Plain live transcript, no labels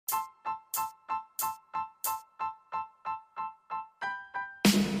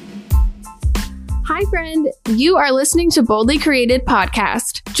Hi, friend. You are listening to Boldly Created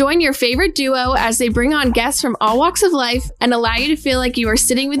Podcast. Join your favorite duo as they bring on guests from all walks of life and allow you to feel like you are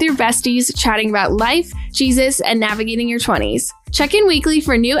sitting with your besties, chatting about life, Jesus, and navigating your 20s. Check in weekly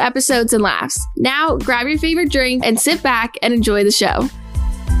for new episodes and laughs. Now, grab your favorite drink and sit back and enjoy the show.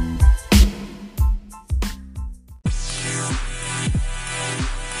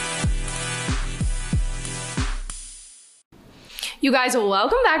 You guys,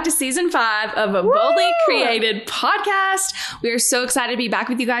 welcome back to season 5 of a Boldly Created Podcast. We are so excited to be back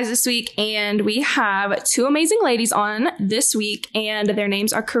with you guys this week, and we have 2 amazing ladies on this week, and their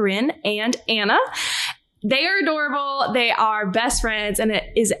names are Corinne and Anna. They are adorable. They are best friends, and it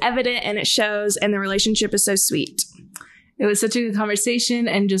is evident and it shows, and the relationship is so sweet. It was such a good conversation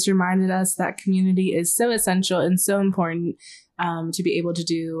and just reminded us that community is so essential and so important to be able to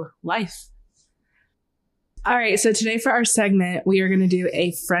do life. All right, so today for our segment, we are going to do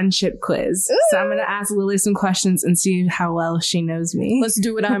a friendship quiz. Ooh. So I'm going to ask Lily some questions and see how well she knows me. Let's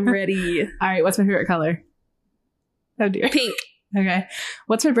do it. I'm ready. All right, what's my favorite color? Oh, dear. Pink. Okay.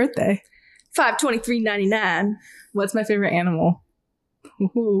 What's my birthday? 5/23/99. What's my favorite animal?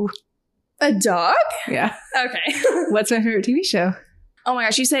 Ooh. A dog? Yeah. Okay. What's my favorite TV show? Oh my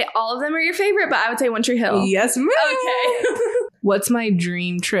gosh, you say all of them are your favorite, but I would say One Tree Hill. Yes, ma'am. Okay. What's my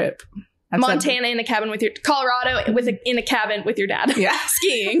dream trip? Montana in a cabin with your Colorado in a cabin with your dad. Yeah.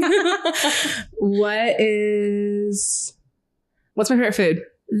 Skiing. What's my favorite food?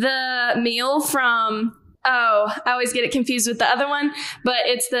 The meal from, I always get it confused with the other one, but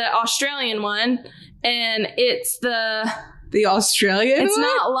it's the Australian one, and it's the Australian It's one?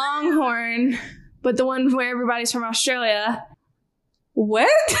 not Longhorn, but the one where everybody's from Australia. What?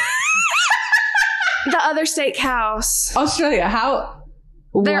 The other steakhouse. Australia. How?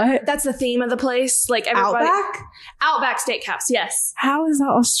 What? That's the theme of the place. Like everybody. Outback Steakhouse. Yes. How is that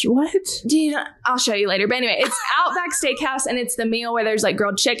what? I'll show you later. But anyway, it's Outback Steakhouse, and it's the meal where there's like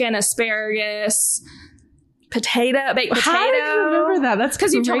grilled chicken, asparagus, baked potato. How do you remember that? That's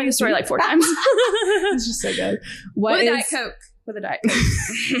because you told me the story like 4 times. It's just so good. With a Diet Coke.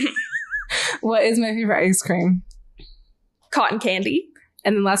 What is my favorite ice cream? Cotton candy.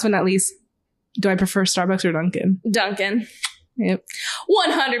 And then last but not least, do I prefer Starbucks or Dunkin'? Dunkin'. Yep.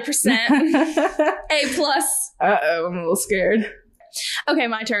 100%. A+. Uh-oh, I'm a little scared. Okay,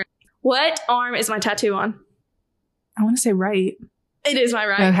 my turn. What arm is my tattoo on? I want to say right. It is my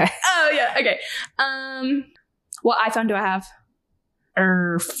right. Okay. Oh, yeah. Okay. What iPhone do I have?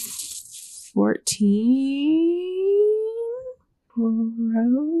 14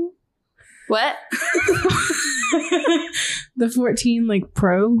 Pro? What? The 14 like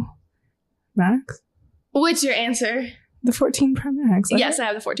Pro Max? What's your answer? The 14 Pro Max. Yes, I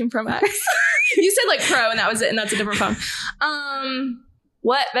have the 14 Pro Max. You said like Pro and that was it, and that's a different phone.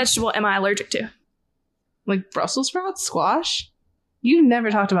 What vegetable am I allergic to? Like Brussels sprouts? Squash? You've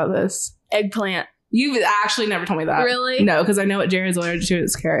never talked about this. Eggplant. You've actually never told me that. Really? No, because I know what Jared's allergic to.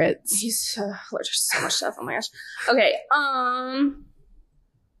 It's carrots. He's allergic to so much stuff. Oh my gosh. Okay.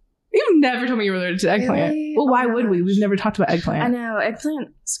 You've never told me you were allergic to eggplant. Really? Well, why would we? We've never talked about eggplant. I know.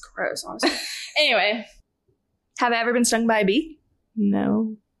 Eggplant is gross, honestly. Anyway. Have I ever been stung by a bee?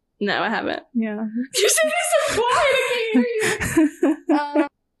 No. No, I haven't. Yeah. You're saying this so quiet. I can't hear you.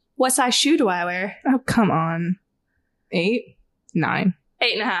 What size shoe do I wear? Oh, come on. 8? 9.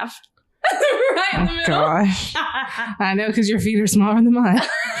 8.5. Right in the middle. Gosh. I know, because your feet are smaller than mine.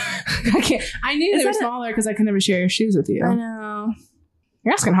 I knew they were smaller because I could never share your shoes with you. I know.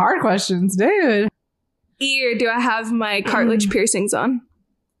 You're asking hard questions, dude. Ear, do I have my cartilage piercings on?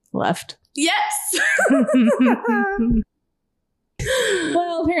 Left. Yes!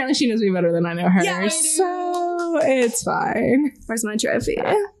 Well, apparently she knows me better than I know her. Yeah, I do. So it's fine. Where's my trophy?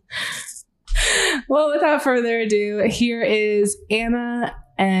 Well, without further ado, here is Anna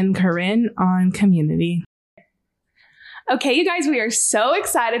and Corinne on Community. Okay, you guys, we are so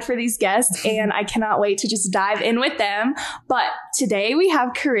excited for these guests, and I cannot wait to just dive in with them. But today we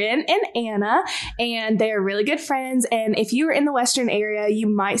have Corinne and Anna, and they are really good friends. And if you are in the Western area, you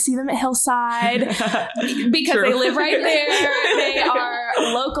might see them at Hillside because True. They live right there. They are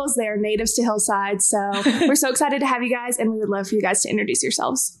locals. They are natives to Hillside. So we're so excited to have you guys, and we would love for you guys to introduce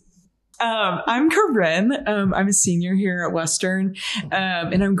yourselves. I'm Corinne. I'm a senior here at Western,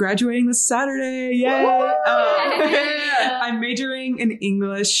 and I'm graduating this Saturday. Yay! I'm majoring in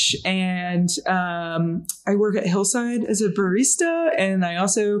English, and I work at Hillside as a barista, and I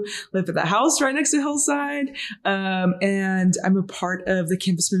also live at the house right next to Hillside, and I'm a part of the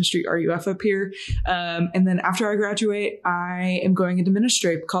campus ministry RUF up here. And then after I graduate, I am going into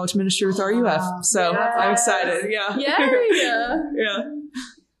ministry, college ministry with RUF. So yes. I'm excited. Yeah. Yeah. Yeah.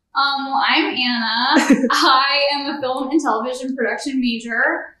 Well, I'm Anna. I am a film and television production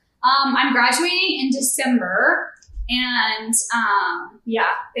major. I'm graduating in December, and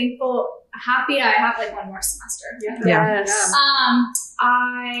happy I have like one more semester. Yes.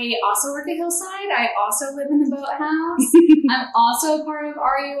 I also work at Hillside. I also live in the boathouse. I'm also a part of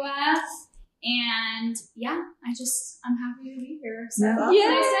RUF. And I'm happy to be here. So what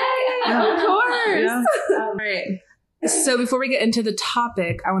can I say? Of course. Yeah. All right. So before we get into the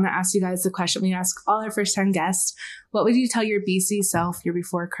topic, I want to ask you guys the question we ask all our first-time guests. What would you tell your BC self, your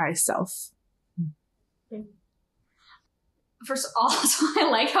before Christ self? First of all, so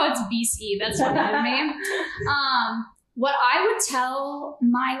I like how it's BC. That's funny to me. What I would tell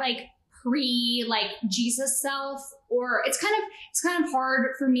my Jesus self, or it's kind of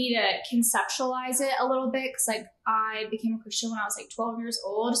hard for me to conceptualize it a little bit because I became a Christian when I was 12 years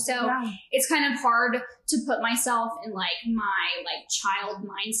old, so it's kind of hard to put myself in my child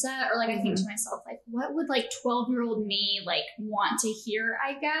mindset, or I think to myself what would 12-year-old me want to hear,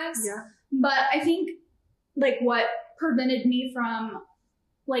 I guess. But I think what prevented me from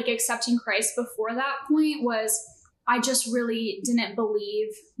accepting Christ before that point was I just really didn't believe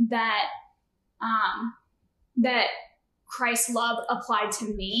that that Christ's love applied to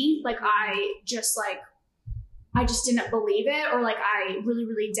me. I just didn't believe it, or I really,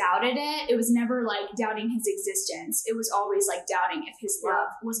 really doubted it. It was never doubting his existence. It was always doubting if his love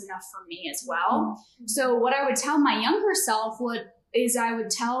was enough for me as well. Mm-hmm. So what I would tell my younger self I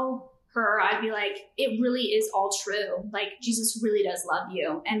would tell her, I'd be it really is all true. Jesus really does love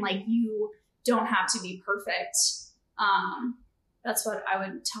you, and you don't have to be perfect. That's what I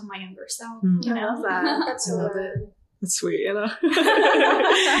would tell my younger self. I love that. That's so good. That's sweet,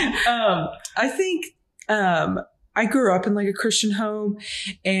 I think I grew up in a Christian home,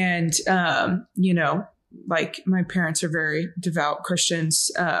 and my parents are very devout Christians,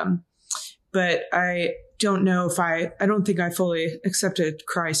 but I don't know if I don't think I fully accepted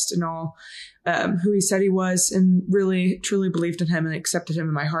Christ and all who he said he was, and really truly believed in him and accepted him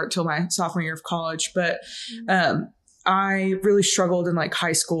in my heart till my sophomore year of college. But I really struggled in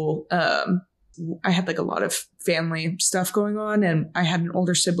high school. I had a lot of family stuff going on, and I had an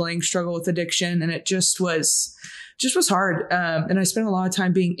older sibling struggle with addiction, and it just was hard. And I spent a lot of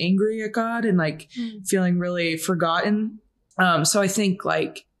time being angry at God and feeling really forgotten. So I think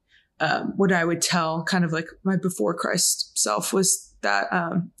what I would tell kind of my before Christ self was that,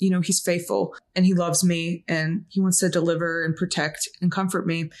 he's faithful and he loves me and he wants to deliver and protect and comfort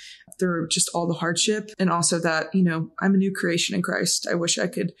me through just all the hardship. And also that, I'm a new creation in Christ. I wish I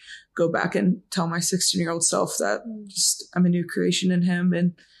could go back and tell my 16-year-old self that I'm a new creation in him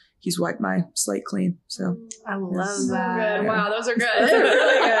and he's wiped my slate clean. So I love that. Good. Wow, those are good. Those are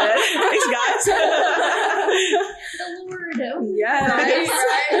really good. Thanks, guys. The Lord. Yes. All right.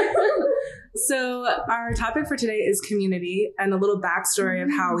 So our topic for today is community, and a little backstory of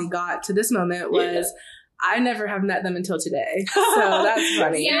how we got to this moment was I never have met them until today. So that's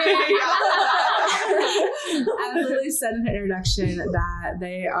funny. I literally said in the introduction that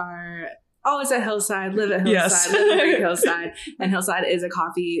they are always at Hillside, live at Hillside, live at Hillside, and Hillside is a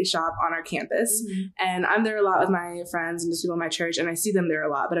coffee shop on our campus. Mm-hmm. And I'm there a lot with my friends and just people in my church, and I see them there a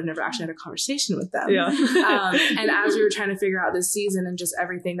lot, but I've never actually had a conversation with them. Yeah. And as we were trying to figure out this season and just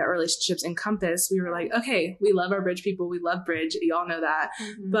everything that relationships encompass, we were okay, we love our Bridge people, we love Bridge, y'all know that,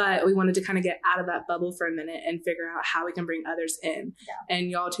 but we wanted to kind of get out of that bubble for a minute and figure out how we can bring others in. Yeah.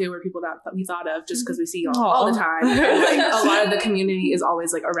 And y'all too were people that we thought of just because we see y'all all the time. And a lot of the community is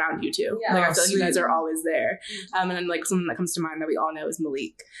always around you too. Yeah. I feel you guys are always there. And then someone that comes to mind that we all know is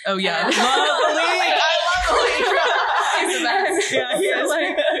Malik. Oh yeah. Love Malik. I love Malik. He's the best. Yeah, he is.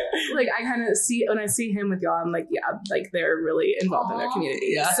 I kind of see, when I see him with y'all, I'm they're really involved in their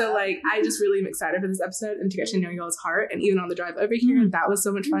community. Yeah. So I just really am excited for this episode and to get to know y'all's heart. And even on the drive over here, that was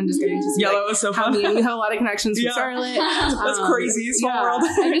so much fun just getting to see that was so fun. We have a lot of connections with Charlotte. That's crazy. Small world.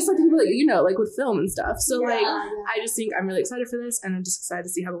 And just people with film and stuff. So I just think I'm really excited for this, and I'm just excited to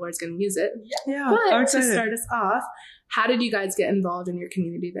see how the Lord's going to use it. Yeah. But I'm to excited. start us off, how did you guys get involved in your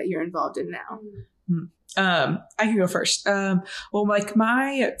community that you're involved in now? I can go first. Well,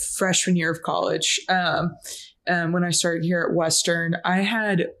 my freshman year of college, when I started here at Western, I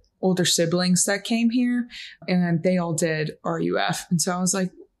had older siblings that came here and they all did RUF. And so I was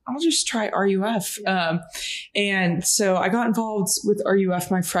I'll just try RUF. And so I got involved with RUF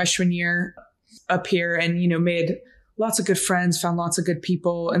my freshman year up here and, made lots of good friends, found lots of good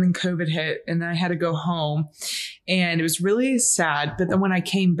people. And then COVID hit and I had to go home and it was really sad. But then when I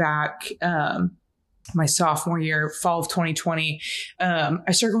came back, my sophomore year, fall of 2020,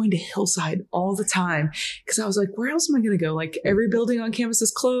 I started going to Hillside all the time because I was like, where else am I going to go? Like every building on campus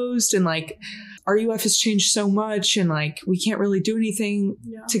is closed and like RUF has changed so much and like we can't really do anything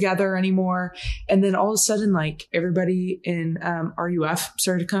together anymore. And then all of a sudden, like everybody in RUF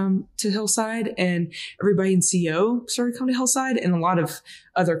started to come to Hillside and everybody in CO started to come to Hillside, and a lot of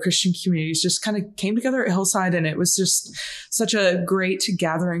other Christian communities just kind of came together at Hillside, and it was just such a great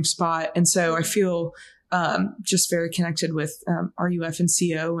gathering spot. And so I feel just very connected with RUF and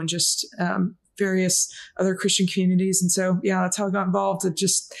CO and just various other Christian communities. And so, yeah, that's how I got involved.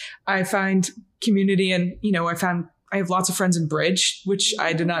 I find community, and, you know, I have lots of friends in Bridge, which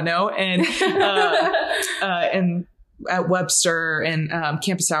I did not know. And, and at Webster and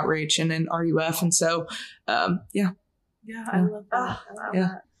Campus Outreach and in RUF. And so, Yeah, I love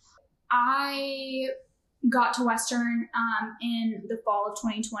that. I got to Western in the fall of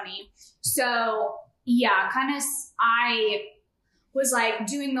 2020. So yeah, I was like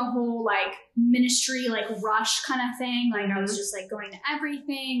doing the whole like ministry, like rush kind of thing. Like I was just like going to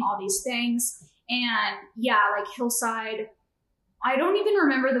everything, all these things. And yeah, like Hillside, I don't even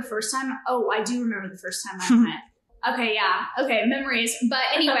remember the first time. Oh, I do remember the first time I went. Okay. Yeah. Okay. Memories. But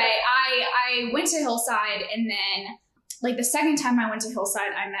anyway, I went to Hillside, and then like the second time I went to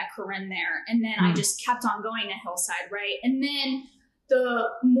Hillside, I met Corinne there, and then I just kept on going to Hillside. Right. And then the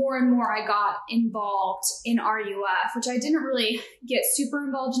more and more I got involved in RUF, which I didn't really get super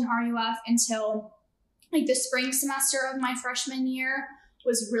involved in RUF until like the spring semester of my freshman year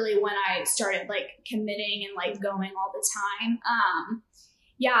was really when I started like committing and like going all the time.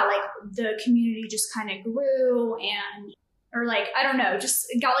 Yeah, like the community just kind of grew or like, I don't know, just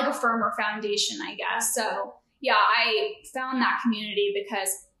got like a firmer foundation, I guess. So yeah, I found that community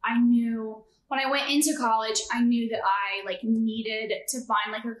because I knew when I went into college, I knew that I like needed to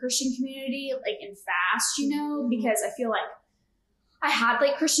find like a Christian community like and fast, you know, because I feel like I had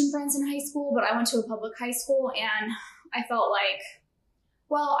like Christian friends in high school, but I went to a public high school, and I felt like,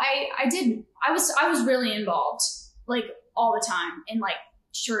 well, I was really involved like all the time in like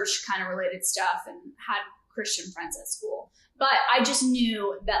church kind of related stuff and had Christian friends at school. But I just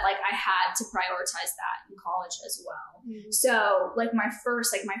knew that like I had to prioritize that in college as well. So like my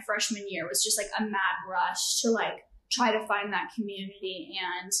freshman year was just like a mad rush to like try to find that community,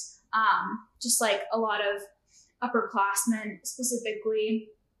 and just like a lot of upperclassmen specifically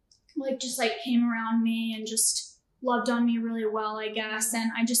like just like came around me and just loved on me really well, I guess.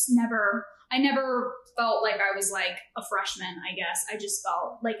 And I never felt like I was like a freshman, I guess. I just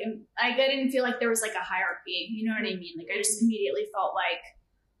felt like, I didn't feel like there was like a hierarchy, you know what I mean? Like I just immediately felt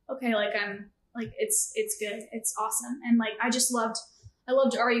like, okay, like I'm like, it's good. It's awesome. And like, I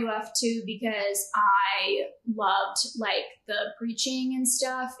loved RUF too, because I loved like the preaching and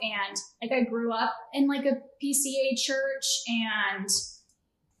stuff. And like, I grew up in like a PCA church, and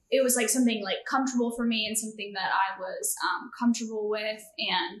it was like something like comfortable for me and something that I was comfortable with,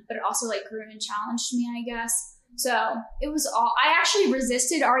 but it also like grew and challenged me, I guess. So it was I actually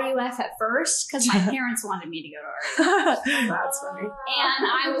resisted RUF at first because my parents wanted me to go to RUF. That's funny. And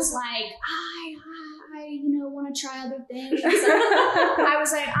I was like, I want to try other things. So I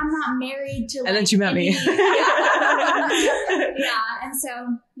was like, I'm not married to. And then she met me. Yeah. And so,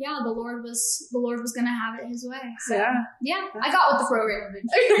 yeah, the Lord was going to have it his way. So, yeah, I That's got with the program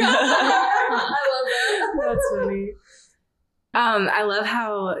eventually. I love that. That's funny. I love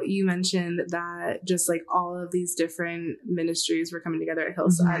how you mentioned that just like all of these different ministries were coming together at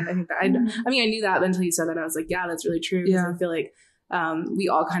Hillside. I think that I knew that, but until you said that, I was like, yeah, that's really true. I feel like we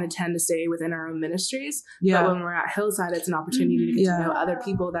all kind of tend to stay within our own ministries. But when we're at Hillside, it's an opportunity to get to know other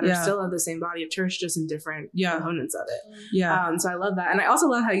people that are still of the same body of church, just in different components of it. So I love that. And I also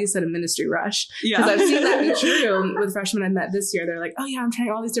love how you said a ministry rush. Because I've seen that be true with freshmen I met this year. They're like, oh yeah, I'm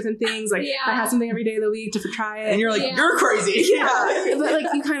trying all these different things. Like I have something every day of the week to try it. And you're like, you're crazy. But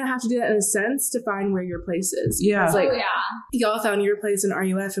like you kind of have to do that in a sense to find where your place is. Because like y'all found your place in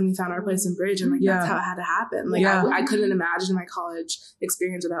RUF and we found our place in Bridge, and like that's how it had to happen. Like I couldn't imagine my college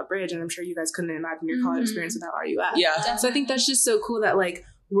experience without Bridge, and I'm sure you guys couldn't imagine your college experience without RUF. So I think that's just so cool that like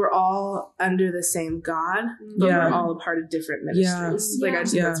we're all under the same God, but we're all a part of different ministries. Like I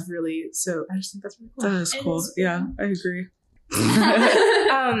just think that's really I just think that's really cool. That is cool. Yeah, I agree.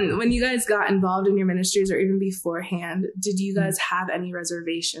 When you guys got involved in your ministries, or even beforehand, did you guys have any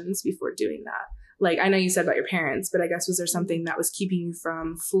reservations before doing that? Like, I know you said about your parents, but I guess was there something that was keeping you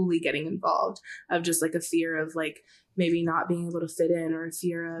from fully getting involved, of just like a fear of like maybe not being able to fit in, or a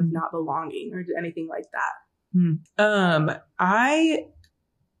fear of not belonging, or anything like that?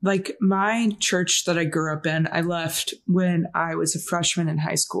 like my church that I grew up in, I left when I was a freshman in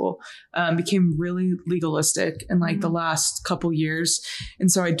high school, became really legalistic in like the last couple years.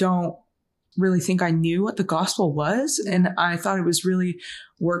 And so I don't really think I knew what the gospel was. And I thought it was really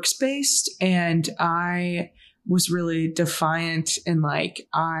works based. And I was really defiant and like,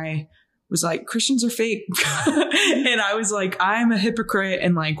 I was like, Christians are fake. And I was like, I'm a hypocrite,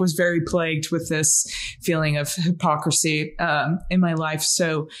 and like was very plagued with this feeling of hypocrisy in my life.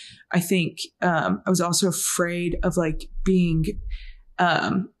 So I think I was also afraid of like being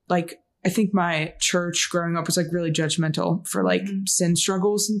like, I think my church growing up was like really judgmental for like sin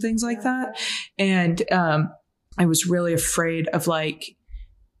struggles and things like that. And I was really afraid of like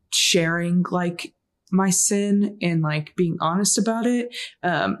sharing like my sin and like being honest about it.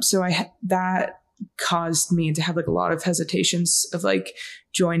 So that caused me to have like a lot of hesitations of like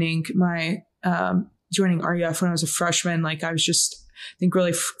joining RUF when I was a freshman. Like I was just, I think,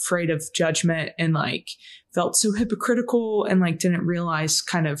 really afraid of judgment and like felt so hypocritical and like didn't realize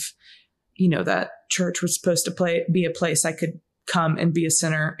kind of, you know, that church was supposed to be a place I could come and be a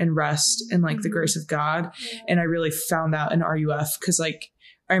sinner and rest in like the grace of God. And I really found that in RUF because like,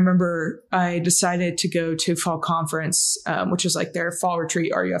 I remember I decided to go to fall conference, which is like their fall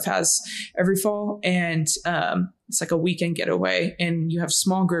retreat RUF has every fall. And it's like a weekend getaway, and you have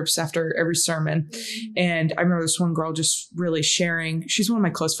small groups after every sermon. And I remember this one girl just really sharing. She's one of my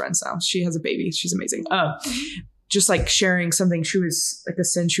close friends now. She has a baby. She's amazing. Just like sharing something she was like a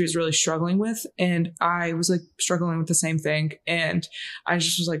sin she was really struggling with. And I was like struggling with the same thing. And I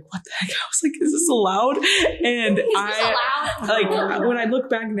just was like, what the heck? I was like, is this allowed? And like, when I look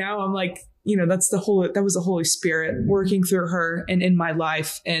back now, I'm like, you know, that was the Holy Spirit working through her and in my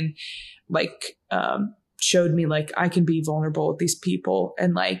life. And like, showed me like, I can be vulnerable with these people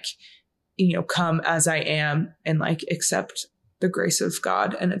and like, you know, come as I am and like accept the grace of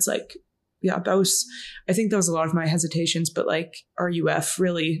God. And it's like, yeah, I think that was a lot of my hesitations, but like RUF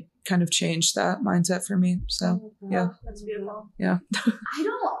really kind of changed that mindset for me. So yeah. That's beautiful. Yeah.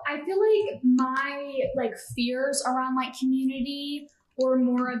 I feel like my like fears around like community were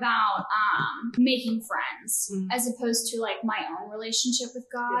more about making friends as opposed to like my own relationship with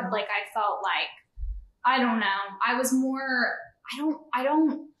God. Like I felt like, I don't know. I was more, I feel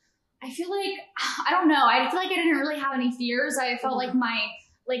like, I don't know. I feel like I didn't really have any fears. I felt like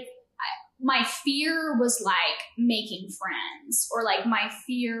my fear was like making friends, or like my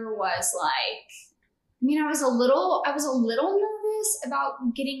fear was like, I mean, I was a little nervous about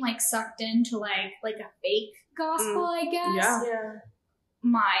getting like sucked into like a fake gospel, I guess. Yeah.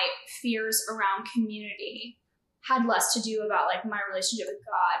 My fears around community had less to do about like my relationship with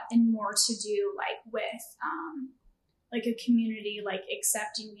God and more to do like with like a community like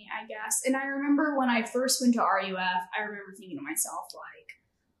accepting me, I guess. And I remember when I first went to RUF, I remember thinking to myself like,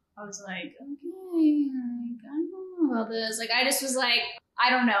 I was like, okay, like, I don't know about this. Like, I just was like, I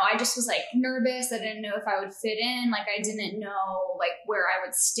don't know. I just was like nervous. I didn't know if I would fit in. Like, I didn't know like where I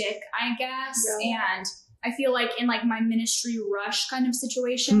would stick, I guess. Yeah. And I feel like in like my ministry rush kind of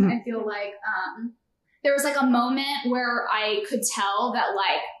situation, I feel like there was like a moment where I could tell that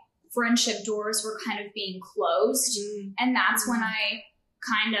like friendship doors were kind of being closed. And that's when I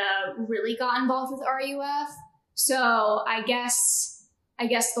kind of really got involved with RUF. So I guess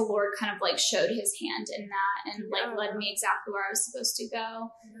the Lord kind of like showed his hand in that and like led me exactly where I was supposed to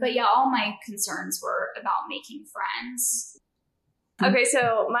go. But yeah, all my concerns were about making friends. Okay,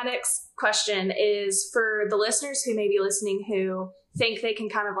 so my next question is for the listeners who may be listening who think they can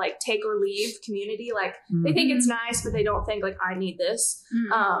kind of like take or leave community. Like they think it's nice, but they don't think like I need this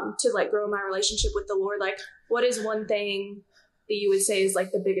to like grow my relationship with the Lord. Like what is one thing that you would say is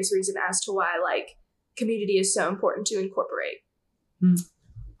like the biggest reason as to why like community is so important to incorporate?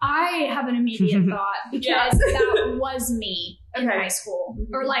 I have an immediate thought because that was me in high school.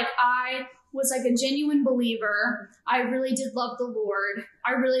 Or like I was like a genuine believer. I really did love the Lord.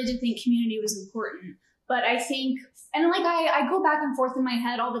 I really did think community was important. But I think, and like I go back and forth in my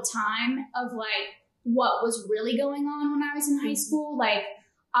head all the time of like what was really going on when I was in high school. Like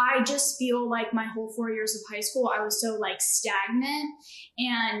I just feel like my whole 4 years of high school, I was so like stagnant.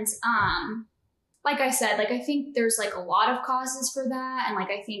 And like I said, like I think there's like a lot of causes for that. And like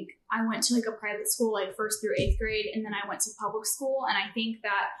I think I went to like a private school like 1st through 8th grade, and then I went to public school. And I think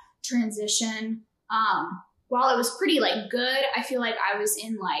that transition, while it was pretty like good, I feel like I was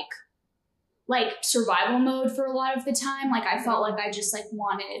in like survival mode for a lot of the time. Like I felt like I just like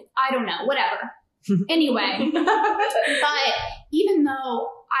wanted, I don't know, whatever. Anyway, but even though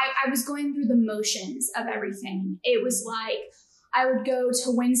I was going through the motions of everything, it was like I would go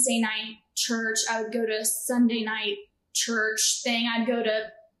to Wednesday night church, I would go to Sunday night church thing, I'd go to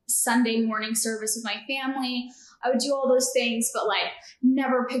Sunday morning service with my family. I would do all those things, but like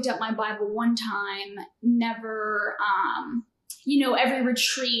never picked up my Bible one time, never, every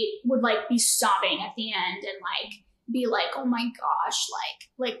retreat would like be sobbing at the end and like be like, oh my gosh,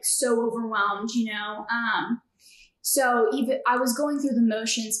 like so overwhelmed, so even I was going through the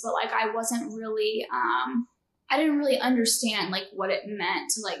motions, but like I wasn't really, I didn't really understand like what it meant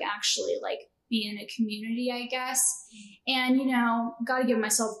to like actually like be in a community, I guess. And, got to give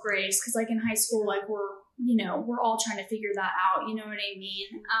myself grace because like in high school, like we're all trying to figure that out. You know what I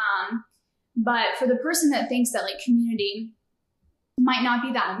mean? But for the person that thinks that like community might not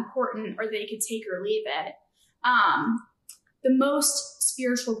be that important or they could take or leave it, the most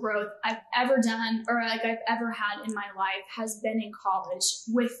spiritual growth I've ever done or like I've ever had in my life has been in college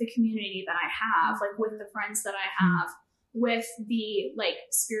with the community that I have, like with the friends that I have, with the like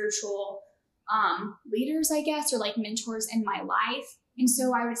spiritual leaders, I guess, or like mentors in my life. And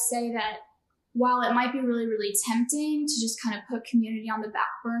so I would say that while it might be really, really tempting to just kind of put community on the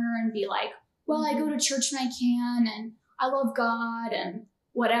back burner and be like, well, I go to church when I can and I love God and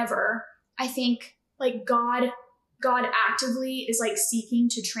whatever, I think like God actively is like seeking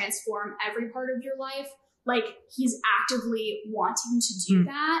to transform every part of your life. Like he's actively wanting to do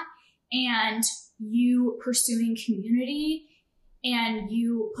that, and you pursuing community and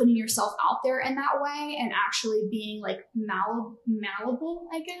you putting yourself out there in that way and actually being like malleable,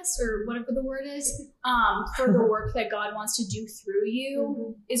 I guess, or whatever the word is, for the work that God wants to do through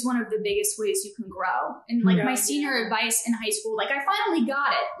you is one of the biggest ways you can grow. And like my senior advice in high school, like I finally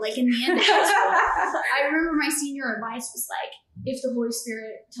got it, like in the end of high school. I remember my senior advice was like, if the Holy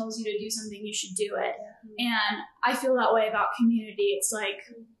Spirit tells you to do something, you should do it. And I feel that way about community. It's like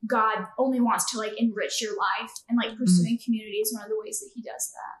God only wants to like enrich your life, and like pursuing community is one of the ways that he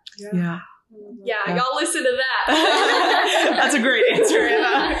does that. Yeah, y'all listen to that. That's a great answer,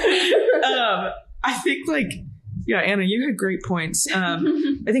 Anna. I think like, Anna, you had great points. I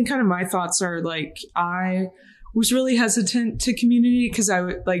think kind of my thoughts are like, I was really hesitant to community because I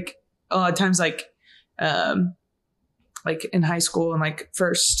would like a lot of times like in high school and like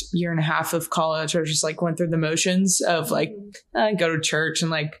first year and a half of college, I just like went through the motions of like, I go to church and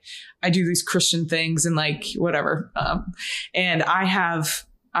like I do these Christian things and like whatever. And I have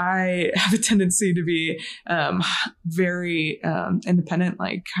a tendency to be very independent,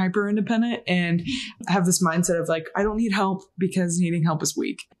 like hyper independent, and have this mindset of like, I don't need help because needing help is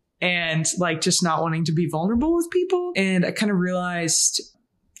weak, and like just not wanting to be vulnerable with people. And I kind of realized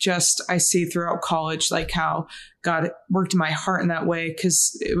I see throughout college, like how God worked in my heart in that way,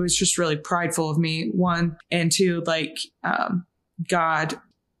 because it was just really prideful of me, one, and two, like God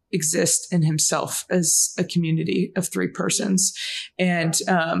exists in himself as a community of three persons, and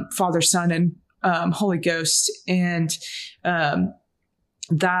Father, Son, and Holy Ghost. And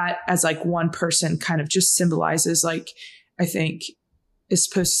that as like one person kind of just symbolizes, like, I think is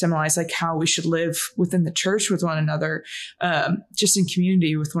supposed to symbolize like how we should live within the church with one another, just in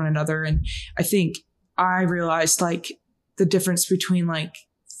community with one another. And I think I realized like the difference between like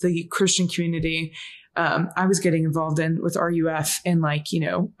the Christian community I was getting involved in with RUF and like,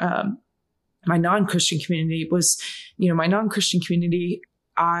 my non-Christian community was, my non-Christian community,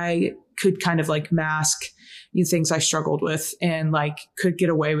 I could kind of like mask things I struggled with and like could get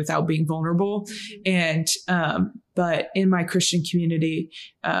away without being vulnerable. And, but in my Christian community,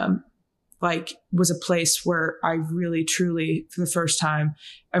 like was a place where I really, truly, for the first time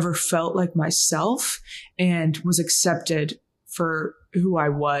ever felt like myself and was accepted for who I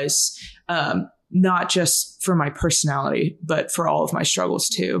was, not just for my personality, but for all of my struggles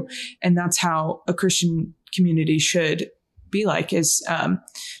too. And that's how a Christian community should be like, is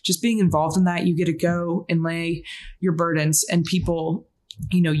just being involved in that. You get to go and lay your burdens, and people,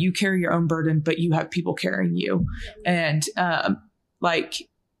 you carry your own burden, but you have people carrying you. And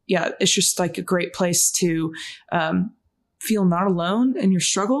it's just like a great place to feel not alone in your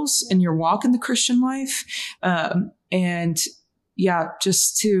struggles and your walk in the Christian life.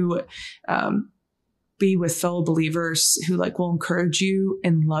 Just to be with fellow believers who like will encourage you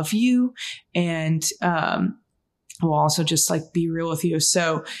and love you, and will also just like be real with you.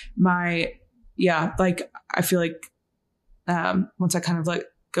 So I feel like once I kind of let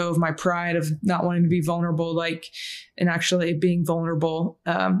go of my pride of not wanting to be vulnerable, like, and actually being vulnerable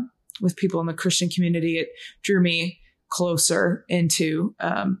with people in the Christian community, it drew me closer into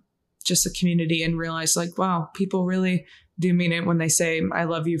just a community, and realized like, wow, people really do mean it when they say, I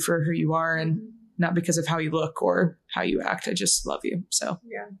love you for who you are, and not because of how you look or how you act. I just love you. So,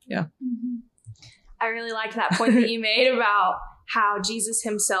 yeah. I really liked that point that you made about how Jesus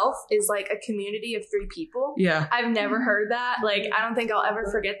himself is like a community of 3 people. Yeah. I've never heard that. Like, I don't think I'll ever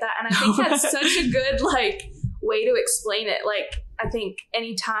forget that. And I think that's such a good, like, way to explain it. Like, I think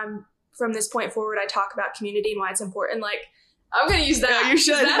anytime from this point forward I talk about community and why it's important, like, I'm going to use that. Yeah, you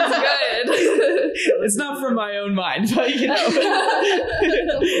should. That's good. It's not from my own mind, but you know.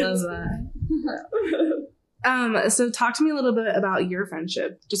 Love that. So talk to me a little bit about your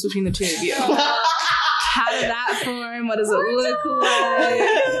friendship, just between the 2 of you. How did that form? What does it look like?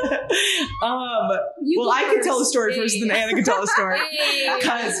 Well, I can tell a story first, then Anna can tell a story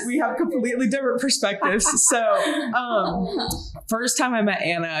because we have completely different perspectives. So, first time I met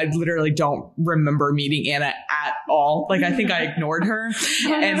Anna, I literally don't remember meeting Anna at all. Like, I think I ignored her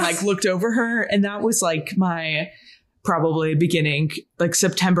and like looked over her, and that was like my probably beginning, like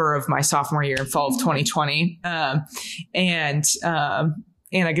September of my sophomore year in fall of 2020, and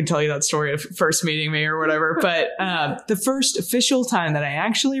I can tell you that story of first meeting me or whatever. But the first official time that I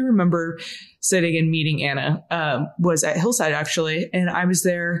actually remember sitting and meeting Anna was at Hillside, actually. And I was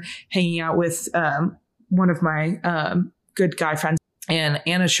there hanging out with one of my good guy friends. And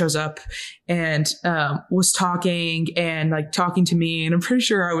Anna shows up and was talking to me. And I'm pretty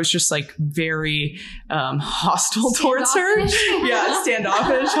sure I was just like very hostile towards her. Yeah,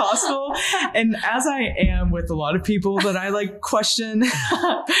 standoffish, hostile. And as I am with a lot of people that I like question.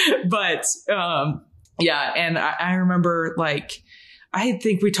 But yeah, and I remember like, I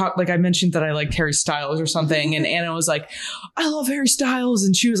think we talked, like I mentioned that I liked Harry Styles or something. And Anna was like, I love Harry Styles.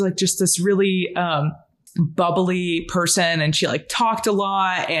 And she was like just this really bubbly person, and she like talked a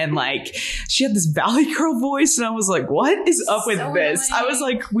lot, and like she had this Valley Girl voice, and I was like, what is up with this? Annoying. I was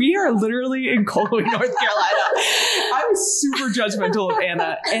like, we are literally in Colwyn, North Carolina. I was super judgmental of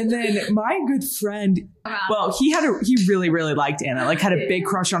Anna. And then my good friend, well, he really, really liked Anna, like had a big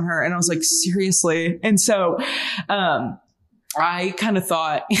crush on her. And I was like, seriously? And so, I kind of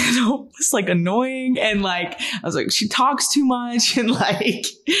thought, was like annoying, and like I was like, she talks too much, and like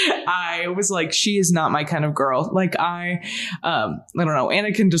I was like, she is not my kind of girl. Like I don't know,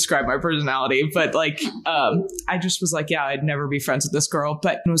 Anna can describe my personality, but like I just was like, yeah, I'd never be friends with this girl.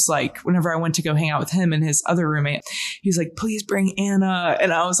 But it was like whenever I went to go hang out with him and his other roommate, he's like, please bring Anna,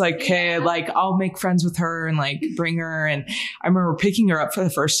 and I was like, okay, like I'll make friends with her and like bring her. And I remember picking her up for the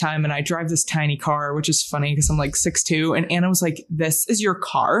first time, and I drive this tiny car, which is funny because I'm like 6'2", and Anna was like, this is your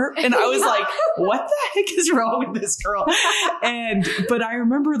car? And I was like, what the heck is wrong with this girl? But I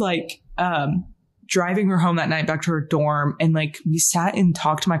remember like driving her home that night back to her dorm, and like we sat and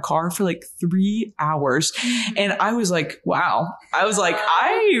talked to my car for like 3 hours, and I was like, wow. I was like,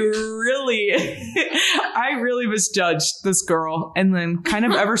 I really misjudged this girl. And then kind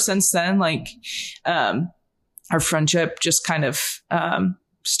of ever since then, like our friendship just kind of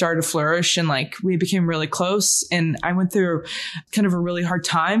started to flourish, and like we became really close. And I went through kind of a really hard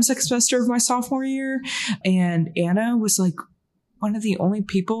time second semester of my sophomore year, and Anna was like one of the only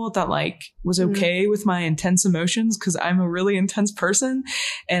people that like was okay with my intense emotions, because I'm a really intense person.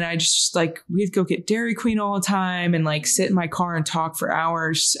 And I just like, we'd go get Dairy Queen all the time and like sit in my car and talk for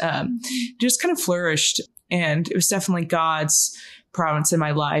hours. Just kind of flourished, and it was definitely God's providence in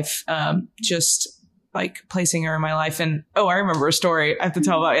my life, just like placing her in my life. And I remember a story I have to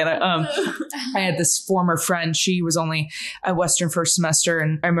tell about Anna. I had this former friend. She was only at Western first semester,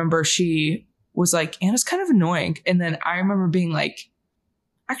 and I remember she was like, Anna's kind of annoying. And then I remember being like,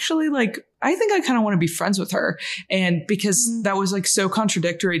 actually, like, I think I kind of want to be friends with her. And because that was like so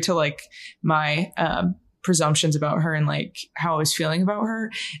contradictory to like my presumptions about her and like how I was feeling about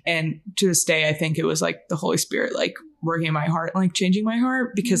her. And to this day, I think it was like the Holy Spirit like working in my heart, like changing my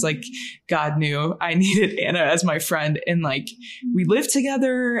heart, because like God knew I needed Anna as my friend. And like we lived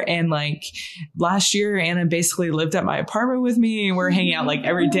together, and like last year Anna basically lived at my apartment with me, and we're hanging out like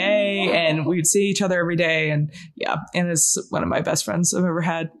every day, and we'd see each other every day. And yeah, Anna's one of my best friends I've ever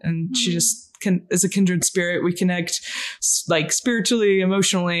had, and she just is a kindred spirit. We connect like spiritually,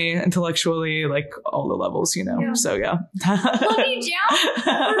 emotionally, intellectually, like all the levels, you know. Yeah. So yeah. Love you, Jill.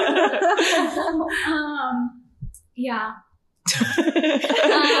 Yeah.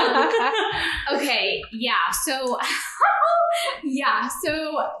 Okay. Yeah. So,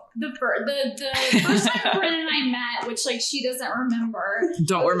 So the first time Brynn and I met, which like she doesn't remember.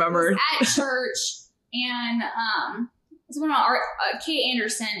 Don't remember. At church, and someone on Kate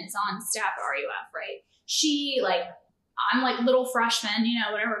Anderson is on staff at RUF, right? She like, I'm like little freshman, you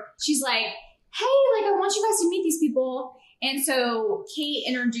know, whatever. She's like, hey, like I want you guys to meet these people. And so Kate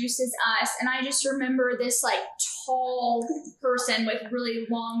introduces us, and I just remember this like tall person with really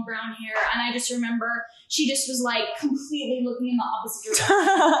long brown hair. And I just remember she just was like completely looking in the opposite direction.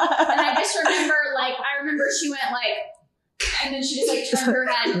 And I just remember she went like And then she just like turned her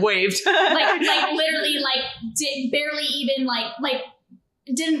head, waved, like literally like did barely even like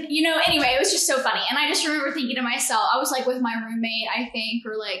didn't, you know, anyway, it was just so funny. And I just remember thinking to myself, I was like with my roommate, I think,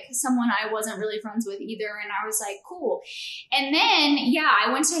 or like someone I wasn't really friends with either. And I was like, cool. And then, yeah,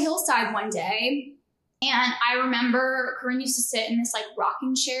 I went to Hillside one day. And I remember Corinne used to sit in this like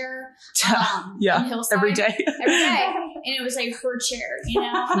rocking chair in Hillside every day. And it was like her chair, you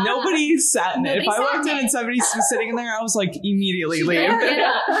know. Nobody sat in it. If I walked in and somebody was sitting in there, I was like, immediately leave.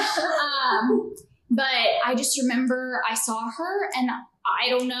 But I just remember I saw her, and I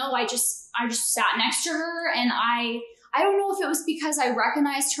don't know, I just sat next to her, and I don't know if it was because I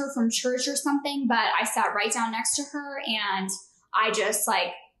recognized her from church or something, but I sat right down next to her, and I just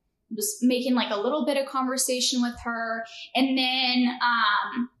like was making like a little bit of conversation with her. And then,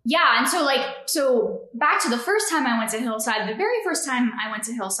 and so back to the first time I went to Hillside, the very first time I went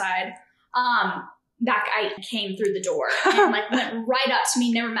to Hillside, that guy came through the door and like went right up to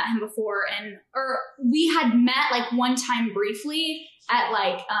me, never met him before. Or we had met like one time briefly at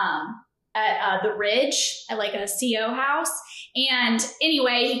like, at the Ridge at like a CO house. And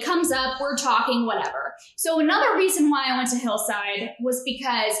anyway, he comes up, we're talking, whatever. So another reason why I went to Hillside was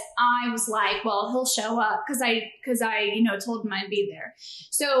because I was like, well, he'll show up because I, you know, told him I'd be there.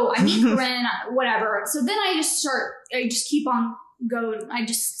 So I meet Corinne, whatever. So then I just keep on going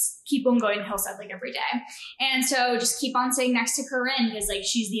to Hillside like every day. And so just keep on sitting next to Corinne because like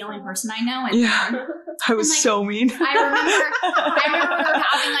she's the only person I know. And I was so mean. I remember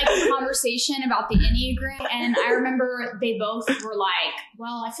having like a conversation about the Enneagram, and I remember they both were like,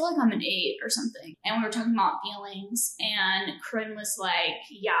 well, I feel like I'm an 8 or something. And we were talking about feelings, and Corinne was like,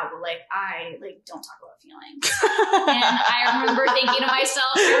 yeah, well, like I like don't talk about feelings. And I remember thinking to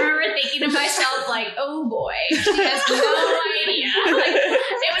myself, like, oh boy, she has no idea. Like,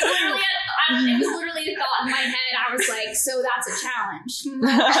 it was literally a thought in my head. I was like, so that's a challenge.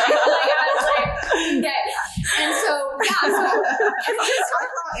 Like, I was like, okay. And so, I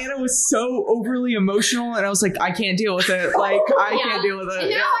thought Anna was so overly emotional, and I was like, I can't deal with it. Like, I can't deal with it. And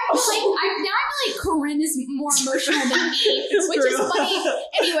now I feel like Corinne is more emotional than me, which is funny.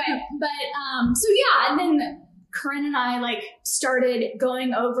 Anyway, but and then Corinne and I like started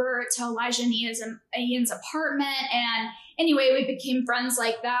going over to Elijah and Ian's apartment, and anyway, we became friends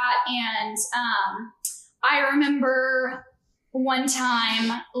like that. And I remember one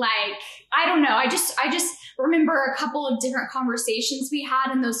time, like, I don't know, I just remember a couple of different conversations we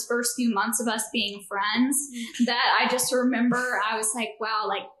had in those first few months of us being friends that I just remember. I was like, wow,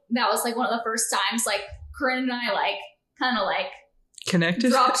 like that was like one of the first times like Corinne and I like kind of like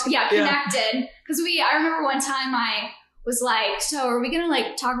connected. Connected. Because I remember one time I was like, so are we gonna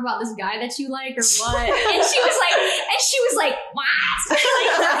like talk about this guy that you like or what? And she was like, what? And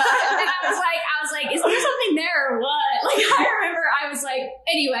I was like, is there something there or what? Like, I remember I was like,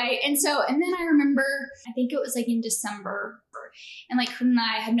 anyway. And then I remember, I think it was like in December, and like Corinne and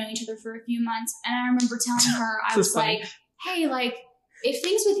I had known each other for a few months. And I remember telling her, I was like, hey, like, if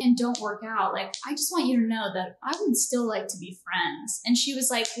things with him don't work out, like, I just want you to know that I would still like to be friends. And she was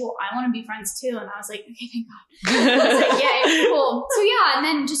like, well, I want to be friends too. And I was like, okay, thank God. I was like, yeah, cool. So yeah, and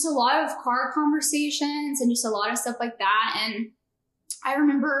then just a lot of car conversations and just a lot of stuff like that. And I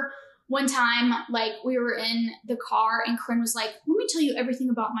remember one time, like, we were in the car and Corinne was like, let me tell you everything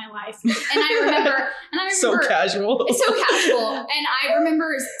about my life. And I remember so casual. It's so casual. And I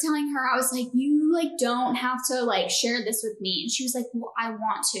remember telling her, I was like, you like don't have to like share this with me. And she was like, well, I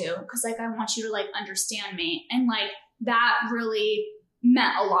want to, because like I want you to like understand me. And like that really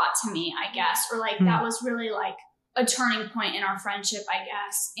meant a lot to me, I guess. Or like that was really like a turning point in our friendship, I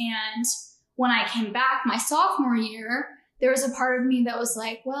guess. And when I came back my sophomore year, there was a part of me that was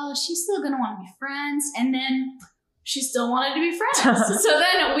like, well, she's still going to want to be friends. And then she still wanted to be friends. So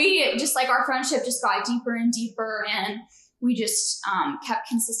then we just like, our friendship just got deeper and deeper. And we just kept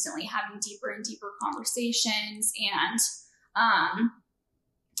consistently having deeper and deeper conversations. And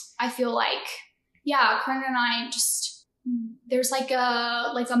I feel like, yeah, Corinne and I just, there's like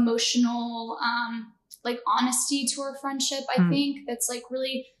emotional, like honesty to our friendship, I think, that's like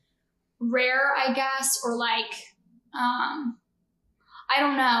really rare, I guess, or like, I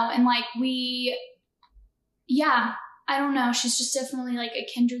don't know. And like I don't know. She's just definitely like a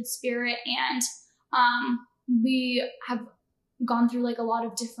kindred spirit. And, we have gone through like a lot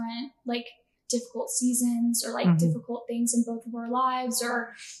of different, like difficult seasons or like difficult things in both of our lives,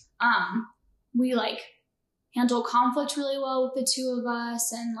 or, we like handle conflict really well with the two of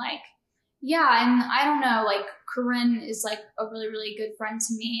us. And like, yeah. And I don't know, like Corinne is like a really, really good friend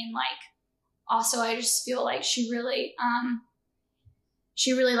to me. And like, also, I just feel like she really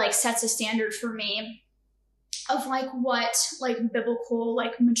like sets a standard for me of like what like biblical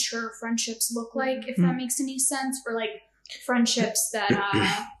like mature friendships look like, if that makes any sense, or like friendships that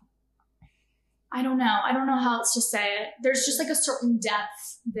I don't know how else to say it. There's just like a certain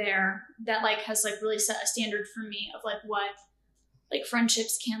depth there that like has like really set a standard for me of like what like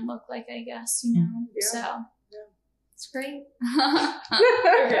friendships can look like, I guess, you know. So it's great.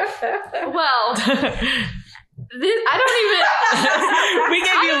 Well, I don't even. We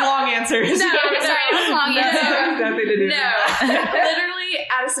gave you long answers. No, sorry, it was long answer. Nothing to do. No, literally,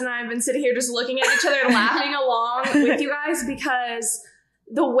 Addison and I have been sitting here just looking at each other and laughing along with you guys because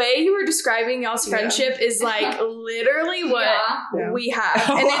the way you were describing y'all's friendship is like literally what we have,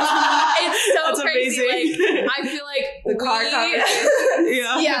 and it's so That's crazy. amazing. Like I feel like The car conversations.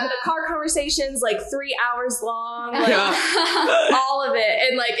 the car conversations like 3 hours long, like all of it,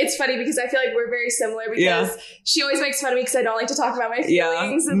 and like it's funny because I feel like we're very similar because she always makes fun of me because I don't like to talk about my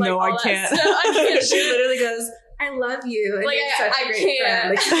feelings and like No, all I can't. that stuff. I can't. She literally goes, I love you. And Like, you're such I a great can't. friend.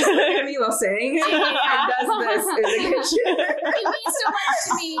 Like, she's looking at me while saying it. And does this in the kitchen. It means so much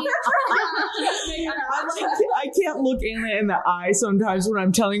to me. I can't look Anna in the eye sometimes when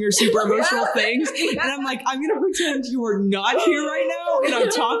I'm telling her super emotional things. And I'm like, I'm going to pretend you are not here right now and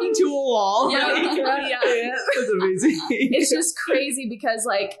I'm talking to a wall. That's amazing. It's just crazy because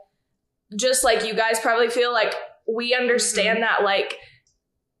like, just like you guys probably feel like we understand that like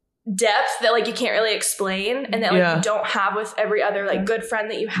depth that like you can't really explain and that like you don't have with every other like good friend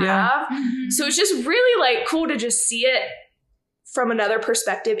that you have. So it's just really like cool to just see it from another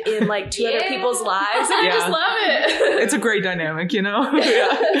perspective in like two other people's lives, and I just love it. It's a great dynamic, you know.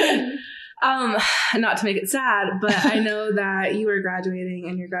 Not to make it sad, but I know that you are graduating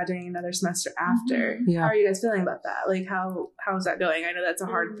and you're graduating another semester after. How are you guys feeling about that? Like how's that going? I know that's a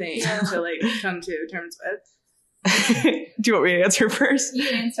hard thing to like come to terms with. Do you want me to answer first? You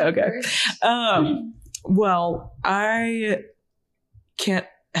answer first. Well, I can't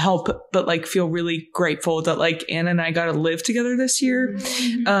help but like feel really grateful that like Anna and I got to live together this year.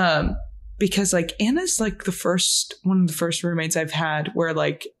 Because like Anna's like one of the first roommates I've had where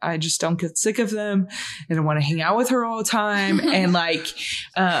like I just don't get sick of them and I want to hang out with her all the time. And like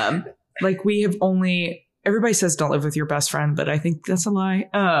we have only, everybody says don't live with your best friend, but I think that's a lie.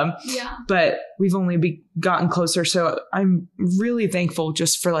 But we've only gotten closer. So I'm really thankful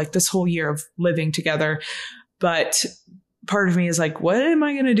just for like this whole year of living together. But part of me is like, what am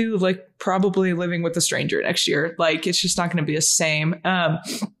I going to do? Like probably living with a stranger next year. Like it's just not going to be the same.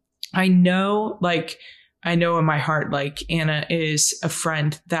 I know in my heart, like Anna is a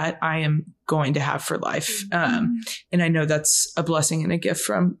friend that I am going to have for life. And I know that's a blessing and a gift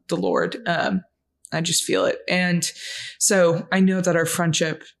from the Lord. I just feel it. And so I know that our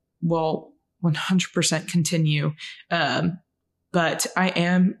friendship will 100% continue. But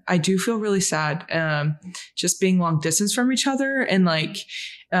I do feel really sad, just being long distance from each other. And like,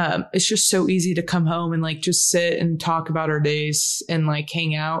 it's just so easy to come home and like just sit and talk about our days and like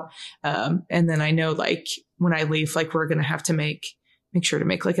hang out. And then I know like when I leave, like we're going to have to make sure to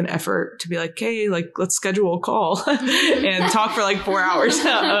make like an effort to be like, hey, like let's schedule a call and talk for like 4 hours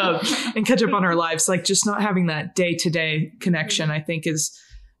and catch up on our lives. Like just not having that day-to-day connection, I think is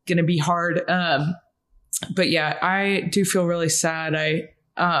going to be hard. But yeah, I do feel really sad. I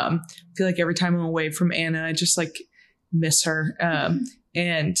feel like every time I'm away from Anna, I just like miss her.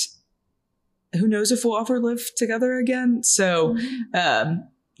 And who knows if we'll ever live together again. So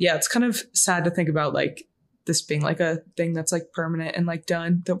yeah, it's kind of sad to think about like this being like a thing that's like permanent and like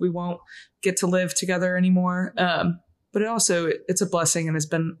done, that we won't get to live together anymore. But it's a blessing and it's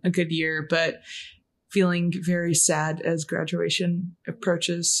been a good year, but feeling very sad as graduation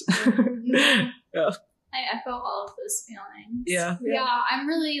approaches. I felt all of those feelings. Yeah. I'm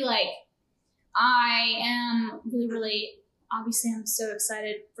really like, I am really, obviously I'm so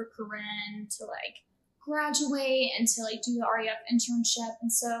excited for Corinne to like graduate and to like do the REF internship.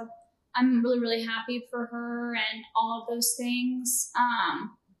 And so I'm really, really happy for her and all of those things.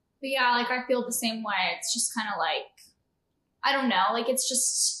 But yeah, like I feel the same way. It's just kind of like, I don't know, like it's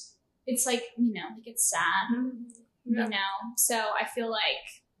like, you know, like it's sad, you know? So I feel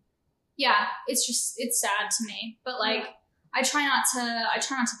like, yeah, it's sad to me, but like, I try not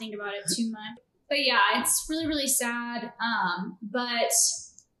to think about it too much, but yeah, it's really, really sad. But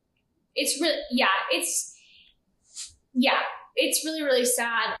it's really, it's really, really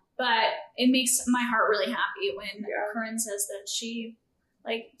sad, but it makes my heart really happy when Corinne says that she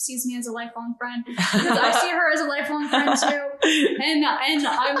like sees me as a lifelong friend, because I see her as a lifelong friend too. And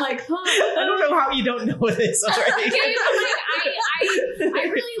I'm like, huh. I don't know how you don't know this already. I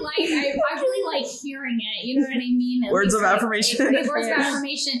really like I really like hearing it. You know what I mean? Words of affirmation. Words of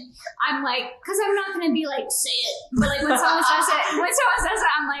affirmation. I'm like, because I'm not going to be like, say it. But like when someone says it,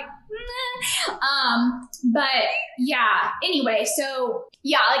 I'm like, but yeah, anyway, so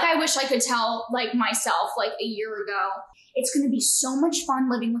yeah, like I wish I could tell like myself like a year ago, it's going to be so much fun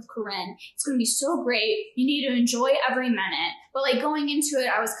living with Corinne. It's going to be so great. You need to enjoy every minute. But like going into it,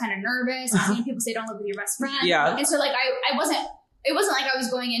 I was kind of nervous. I've seen people say don't live with your best friend. Yeah. And so like it wasn't like I was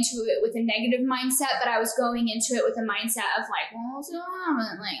going into it with a negative mindset, but I was going into it with a mindset of like, well, what's going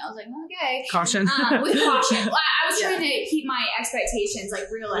on? Like, I was like, okay. Caution. With caution. I was trying to keep my expectations like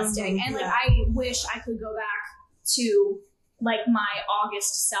realistic. And like, I wish I could go back to like my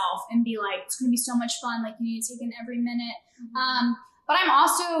August self and be like, it's going to be so much fun. Like you need to take in every minute. But I'm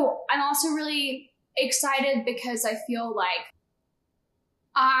also really excited because I feel like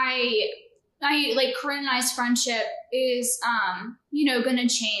I like Corinne and I's friendship is, going to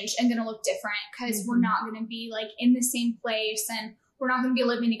change and going to look different because we're not going to be like in the same place and we're not going to be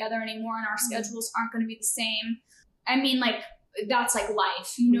living together anymore and our schedules aren't going to be the same. I mean, like that's like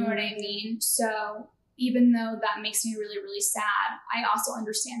life, you know what I mean? So even though that makes me really, really sad, I also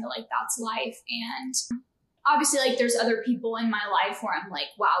understand that like that's life. And obviously like there's other people in my life where I'm like,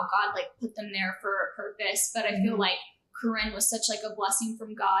 wow, God like put them there for a purpose. But I feel like Corinne was such like a blessing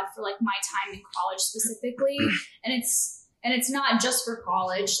from God for like my time in college specifically. And it's not just for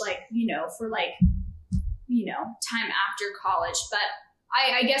college, like, for like, time after college, but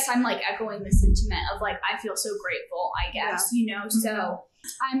I guess I'm like echoing the sentiment of like, I feel so grateful, I guess, so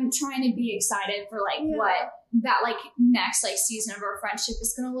I'm trying to be excited for like what that like next like season of our friendship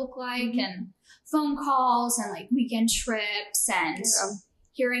is going to look like and phone calls and like weekend trips and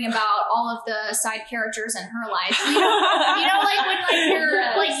hearing about all of the side characters in her life. Like when like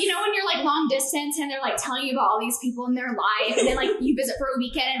you're like, when you're like long distance and they're like telling you about all these people in their life and then like you visit for a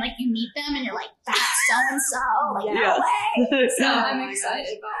weekend and like you meet them and you're like, that's so-and-so, like no way. So I'm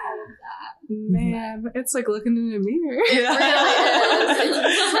excited about all of that. Man, it's like looking in a mirror.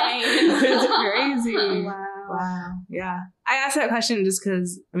 It's crazy. Wow. Yeah. I asked that question just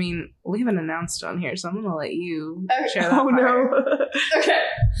because, we haven't announced on here, so I'm going to let you share that part. No. Okay.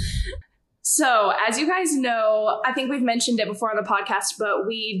 So, as you guys know, I think we've mentioned it before on the podcast, but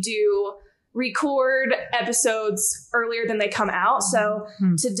we do record episodes earlier than they come out. So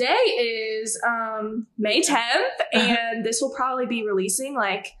today is May 10th, and this will probably be releasing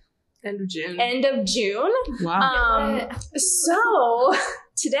like End of June. Wow. So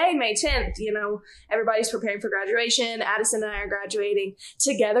today, May 10th, everybody's preparing for graduation. Addison and I are graduating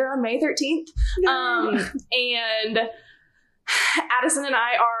together on May 13th. And Addison and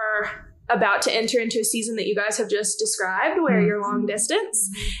I are about to enter into a season that you guys have just described where you're long distance.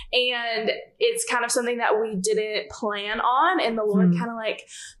 And it's kind of something that we didn't plan on. And the Lord kind of like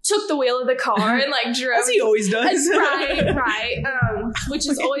took the wheel of the car and like drove. As he always does. Right. Which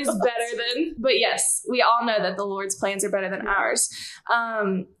is always better than, but yes, we all know that the Lord's plans are better than ours.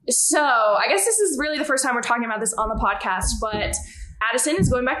 So I guess this is really the first time we're talking about this on the podcast, but Addison is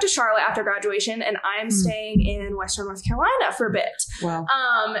going back to Charlotte after graduation, and I'm staying in Western North Carolina for a bit. Wow.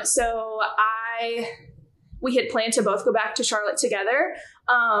 So we had planned to both go back to Charlotte together.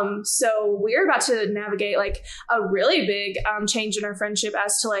 So we're about to navigate like a really big change in our friendship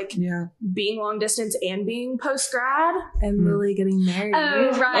as to like being long distance and being post grad and Lily getting married. Oh,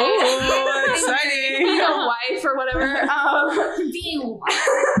 right. Oh, exciting. Being a wife or whatever. being a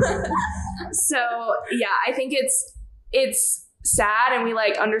wife. So yeah, I think it's sad and we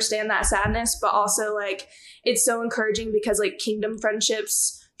like understand that sadness, but also like it's so encouraging because like kingdom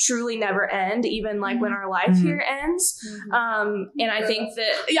friendships truly never end, even like when our life here ends. And I think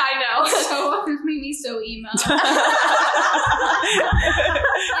that I know. So it made me so emo.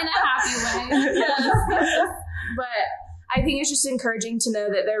 In a happy way. Yes. But I think it's just encouraging to know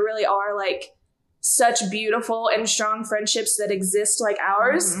that there really are like such beautiful and strong friendships that exist like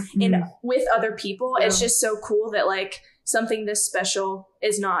ours in with other people. It's just so cool that like something this special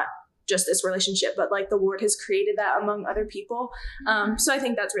is not just this relationship, but like the Lord has created that among other people. So I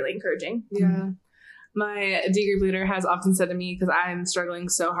think that's really encouraging. Yeah. My D group leader has often said to me, because I'm struggling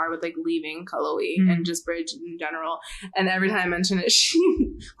so hard with like leaving Cullowhee and just Bridge in general, and every time I mention it, she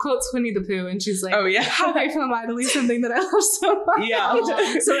quotes Winnie the Pooh, and she's like, "Oh yeah, how grateful am I to leave something that I love so much?" Yeah.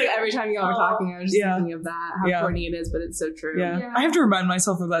 So like every time y'all were talking, I was just thinking of that, how corny it is, but it's so true. Yeah. I have to remind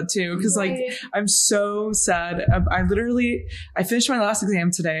myself of that too, because like I'm so sad. I finished my last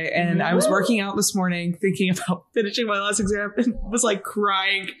exam today, and I was working out this morning thinking about finishing my last exam, and was like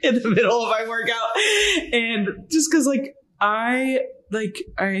crying in the middle of my workout. And just because I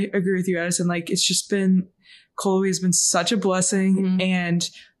agree with you, Addison, like it's just been, Cullowhee has been such a blessing, and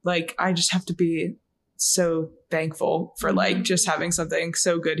like, I just have to be so thankful for like just having something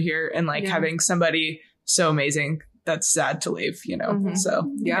so good here and like having somebody so amazing that's sad to leave, you know?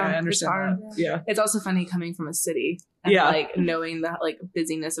 So I understand that. Yeah. It's also funny coming from a city and like knowing the like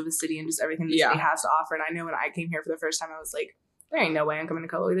busyness of a city and just everything the city has to offer. And I know when I came here for the first time, I was like, there ain't no way I'm coming to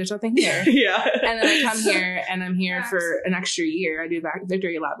Cullery. There's nothing here. And then I come here and I'm here for an extra year. I do back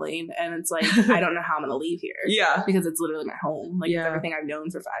Victory Lab Lane. And it's like, I don't know how I'm going to leave here. Because it's literally my home. Like, it's everything I've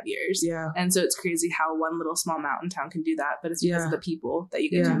known for 5 years. And so it's crazy how one little small mountain town can do that. But it's because of the people that you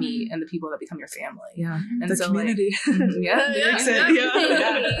get to meet and the people that become your family. And the so community. Like,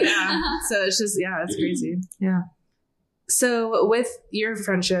 So it's just, it's crazy. So with your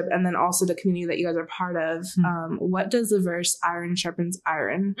friendship and then also the community that you guys are part of, what does the verse iron sharpens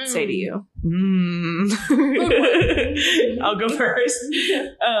iron say to you? I'll go first.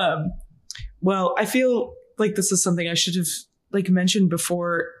 Well, I feel like this is something I should have like mentioned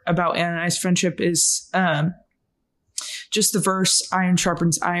before about Anna and I's friendship is just the verse iron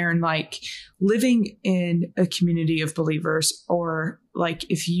sharpens iron, like living in a community of believers, or like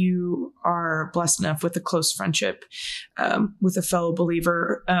if you are blessed enough with a close friendship with a fellow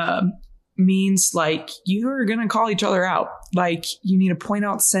believer, means like you are going to call each other out. Like you need to point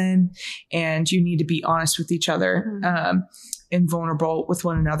out sin and you need to be honest with each other and vulnerable with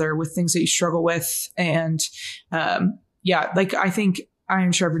one another with things that you struggle with. And like I think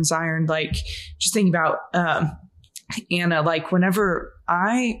iron sharpens iron, like just thinking about Anna, like whenever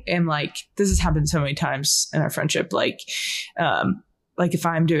I am like, this has happened so many times in our friendship, like if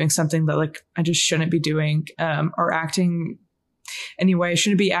I'm doing something that like I just shouldn't be doing or acting anyway I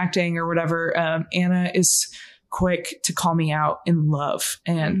shouldn't be acting or whatever, Anna is quick to call me out in love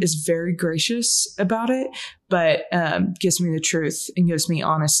and is very gracious about it, but gives me the truth and gives me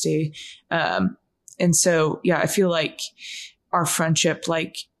honesty. And so I feel like our friendship,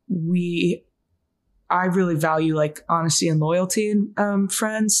 like I really value like honesty and loyalty in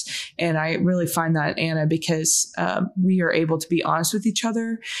friends. And I really find that in Anna because we are able to be honest with each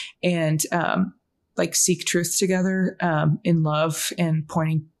other and like seek truth together in love and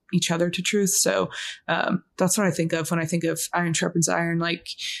pointing each other to truth. So that's what I think of when I think of iron sharpens iron, like,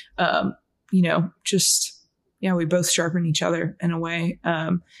 just, we both sharpen each other in a way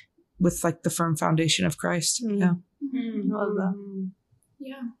with like the firm foundation of Christ. Love that.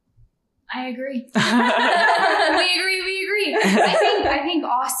 I agree. we agree. I think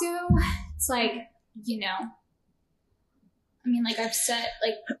also it's like, I mean, like I've said,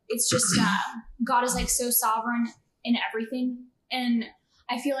 like it's just God is like so sovereign in everything, and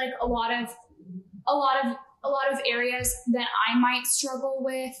I feel like a lot of areas that I might struggle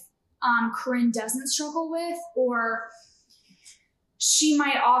with, Corinne doesn't struggle with, or she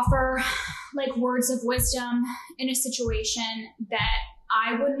might offer like words of wisdom in a situation that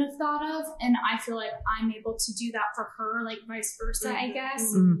I wouldn't have thought of, and I feel like I'm able to do that for her, like vice versa, I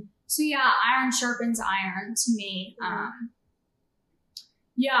guess. So iron sharpens iron to me.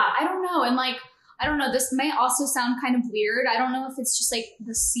 I don't know, and like I don't know, this may also sound kind of weird. I don't know if it's just like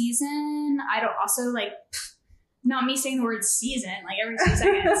the season. I don't also like not me saying the word season like every 2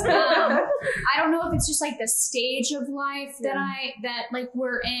 seconds. I don't know if it's just like the stage of life that like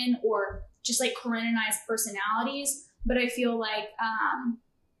we're in, or just like Corinne and I's personalities. But I feel like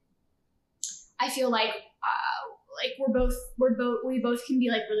we both can be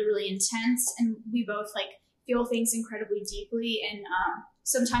like really, really intense, and we both like feel things incredibly deeply. And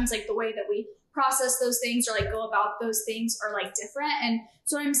sometimes like the way that we process those things or like go about those things are like different. And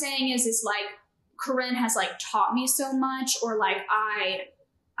so what I'm saying is like Corinne has like taught me so much, or like I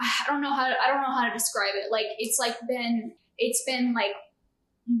don't know how to describe it. Like it's been like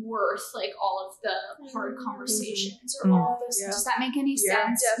worth like all of the hard conversations or all of those. Does that make any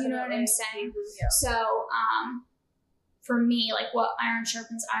sense? Definitely. You know what I'm saying? So for me, like what iron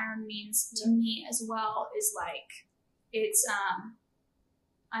sharpens iron means to me as well is like it's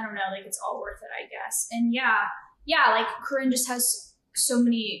I don't know, like it's all worth it, I guess. And like Corinne just has so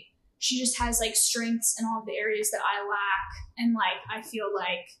many, she just has like strengths in all of the areas that I lack, and like I feel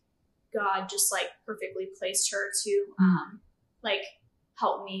like God just like perfectly placed her to like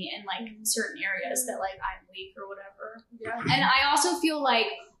help me in like certain areas that like I'm weak or whatever. And I also feel like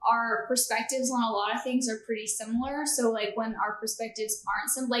our perspectives on a lot of things are pretty similar. So like when our perspectives aren't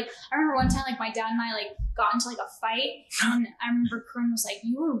similar, like I remember one time like my dad and I like got into like a fight, and I remember Corinne was like,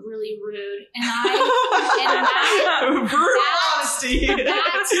 "You were really rude," and that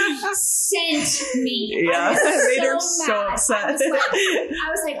sent me. Yeah, made her so upset. I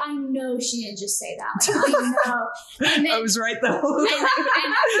was like, I know she didn't just say that. Like, I know. And then, I was right though.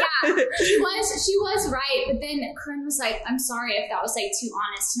 She was right, but then Corinne was like, "I'm sorry if that was like too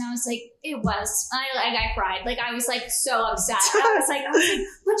honest," and I was like, "It was." I cried. Like I was like so upset. And I was like,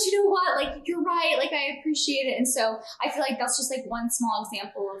 "But you know what? Like you're right. Like I appreciate it." And so I feel like that's just like one small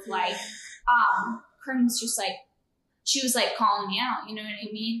example of like, Corinne was just like, she was like calling me out. You know what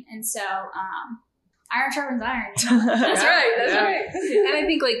I mean? And so, iron sharpens iron. That's right. That's right. And I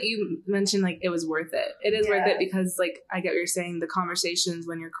think like you mentioned, like it was worth it. It is worth it because like I get what you're saying. The conversations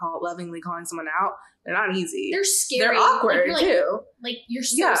when you're lovingly calling someone out, they're not easy. They're scary. They're awkward like, too. Like you're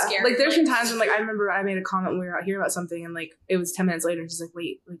so scared. Like there's been times when like I remember I made a comment when we were out here about something and like it was 10 minutes later and she's like,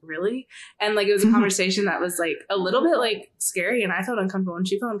 wait, like really? And like it was a conversation that was like a little bit like scary and I felt uncomfortable and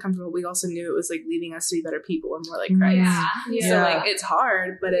she felt uncomfortable. We also knew it was like leading us to be better people and more like Christ. Yeah. So like it's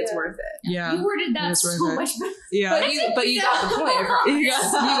hard, but it's worth it. Yeah. You worded that so much better. Yeah. But you got the point across. You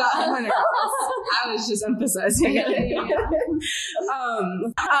got the point across. I was just emphasizing it.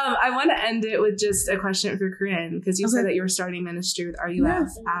 I want to end it with just a question for Corinne because you said that you were starting ministry with RUF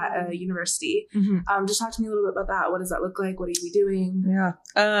at a university. Just talk to me a little bit about that. What does that look like? What are you doing?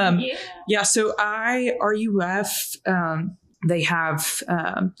 So RUF, they have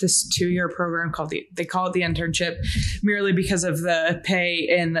this 2-year program they call it the internship merely because of the pay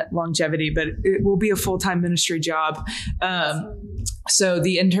and longevity, but it will be a full-time ministry job. So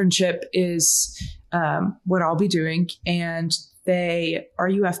the internship is what I'll be doing, and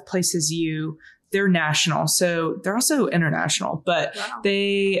RUF places you. They're national, so they're also international, but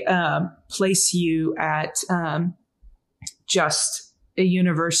they place you at just a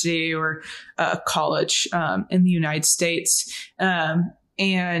university or a college in the United States.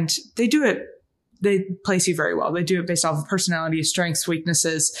 And they place you very well. They do it based off of personality, strengths,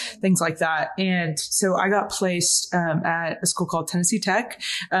 weaknesses, things like that. And so I got placed at a school called Tennessee Tech,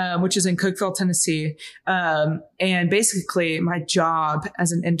 which is in Cookeville, Tennessee. And basically my job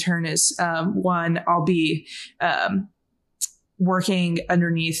as an intern is, I'll be working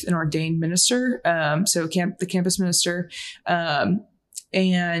underneath an ordained minister, so the campus minister,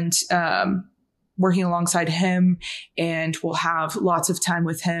 and working alongside him, and we'll have lots of time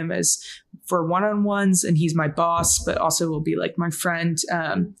with him as for one-on-ones, and he's my boss, but also will be like my friend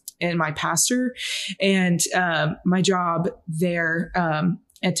and my pastor. And my job there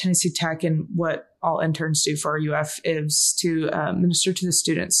at Tennessee Tech and what all interns do for RUF is to minister to the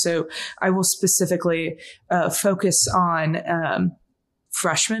students. So I will specifically focus on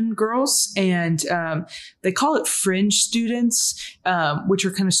freshman girls, and they call it fringe students, which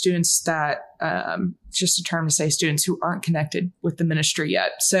are kind of students that just a term to say students who aren't connected with the ministry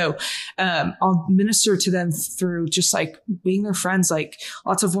yet. So I'll minister to them through just like being their friends, like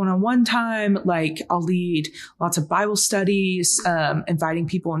lots of one-on-one time. Like I'll lead lots of Bible studies, inviting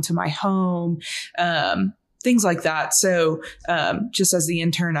people into my home, things like that. So just as the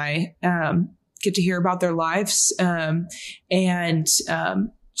intern, I get to hear about their lives and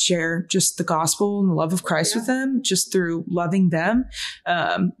share just the gospel and the love of Christ with them just through loving them.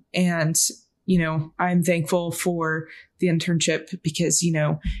 And, I'm thankful for the internship because,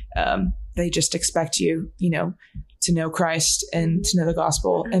 they just expect you, to know Christ and to know the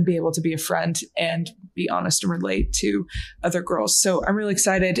gospel and be able to be a friend and be honest and relate to other girls. So I'm really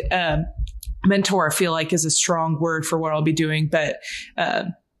excited. Mentor, I feel like, is a strong word for what I'll be doing, but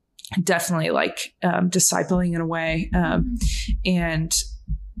definitely like discipling in a way. And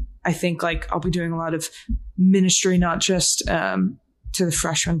I think like I'll be doing a lot of ministry, not just to the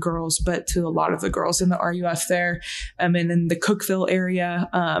freshman girls, but to a lot of the girls in the RUF there, and in the Cookeville area,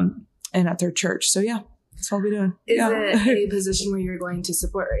 and at their church. So yeah, that's what I'll be doing. Is it a position where you're going to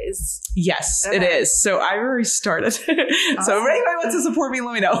support Raise? Yes, it is. So I already started. So if anybody wants to support me,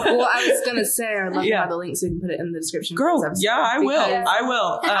 let me know. Well, I was going to say, I'd love to have the link so you can put it in the description. Girl, I will. I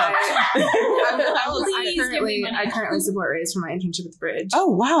currently support Raise for my internship at the Bridge.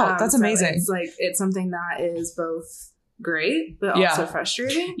 Oh, wow. That's amazing. It's something that is both great, but also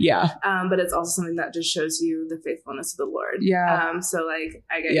frustrating. Yeah. But it's also something that just shows you the faithfulness of the Lord. Yeah. So like,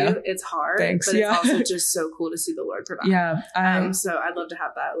 I get you. It's hard. Thanks. But it's also just so cool to see the Lord provide. Yeah. So I'd love to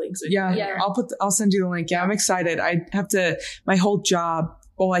have that link. So I'll send you the link. Yeah. I'm excited. I have to, my whole job,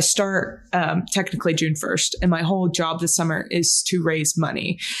 I start technically June 1st, and my whole job this summer is to raise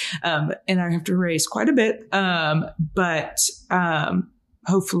money. And I have to raise quite a bit. But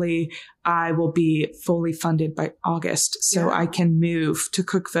hopefully I will be fully funded by August so I can move to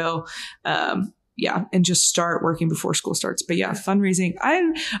Cookeville. And just start working before school starts. But fundraising,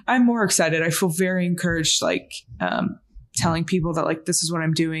 I'm more excited. I feel very encouraged. Like, telling people that like, this is what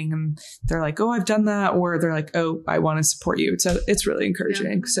I'm doing. And they're like, oh, I've done that. Or they're like, oh, I want to support you. So it's really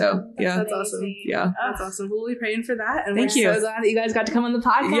encouraging. So yeah. That's awesome. Yeah. That's awesome. We'll be praying for that. And Thank we're you. so glad that you guys got to come on the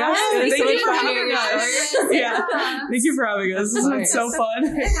podcast. Yes, It was thank so you much for fun having hearing your us. stories. Yeah. Thank you for having us. This has been so fun.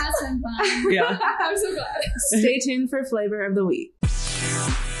 It has been fun. Yeah. I'm so glad. Stay tuned for Flavor of the Week.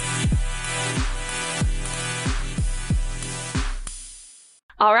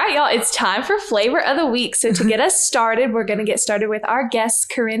 All right, y'all, it's time for Flavor of the Week. So to get us started, we're going to get started with our guests,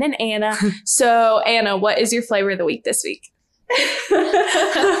 Corinne and Anna. So Anna, what is your Flavor of the Week this week? So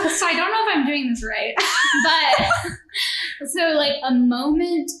I don't know if I'm doing this right, but so like a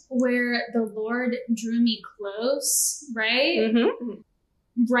moment where the Lord drew me close, right? Mm-hmm.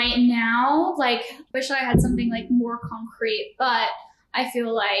 Right now, like wish I had something like more concrete, but I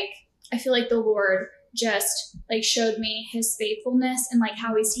feel like the Lord just like showed me his faithfulness and like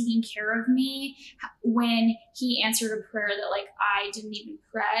how he's taking care of me when he answered a prayer that like I didn't even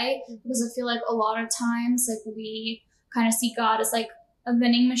pray, because I feel like a lot of times like we kind of see God as like a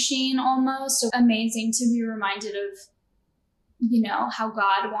vending machine almost. So amazing to be reminded of, you know, how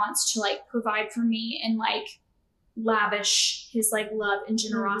God wants to like provide for me and like lavish his like love and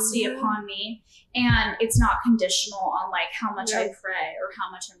generosity upon me, and it's not conditional on like how much I pray or how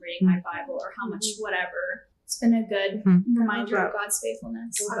much I'm reading my Bible or how much whatever. It's been a good reminder of God's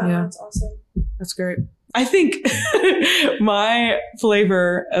faithfulness. Yeah. That's awesome. That's great. I think my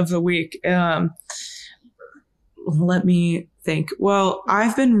flavor of the week, let me think. Well,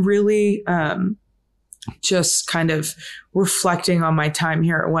 I've been really just kind of reflecting on my time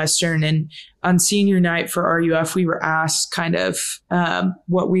here at Western, and on senior night for RUF, we were asked kind of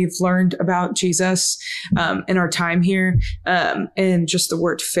what we've learned about Jesus in our time here. And just the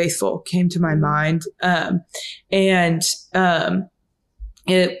word faithful came to my mind. That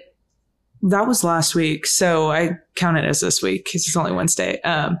was last week. So I count it as this week because it's only Wednesday.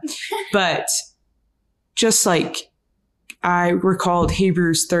 But just like, I recalled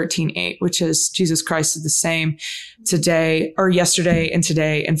Hebrews 13:8, which is Jesus Christ is the same today or yesterday and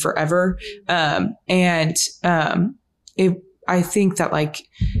today and forever. I think that like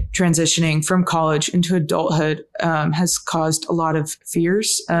transitioning from college into adulthood has caused a lot of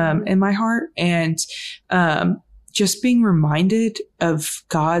fears in my heart, and just being reminded of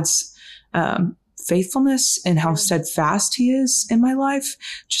God's faithfulness and how steadfast he is in my life.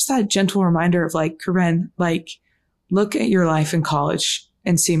 Just that gentle reminder of like, Corinne, like, look at your life in college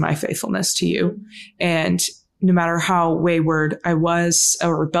and see my faithfulness to you. And no matter how wayward I was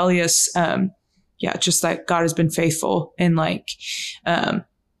or rebellious, just that God has been faithful, and like,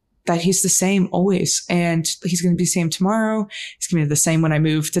 that he's the same always. And he's going to be the same tomorrow. He's going to be the same when I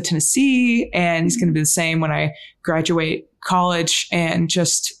move to Tennessee, and he's going to be the same when I graduate college, and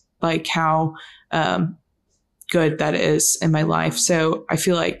just like how, good that is in my life. So I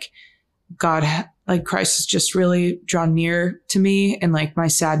feel like God, like Christ has just really drawn near to me and like my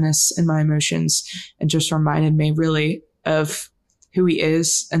sadness and my emotions, and just reminded me really of who he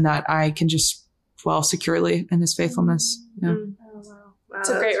is, and that I can just dwell securely in his faithfulness. Yeah. Wow, It's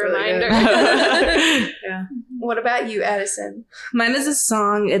a great that's really reminder. good. Yeah. What about you, Addison? Mine is a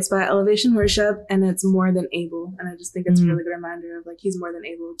song. It's by Elevation Worship, and it's More Than Able. And I just think it's a really good reminder of like, he's more than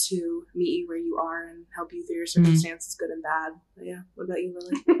able to meet you where you are and help you through your circumstances, good and bad. But yeah. What about you,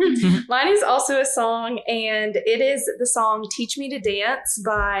 Lily? Mine is also a song, and it is the song Teach Me to Dance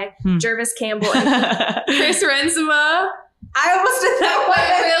by Jervis Campbell and Chris Renzema. I almost did that one.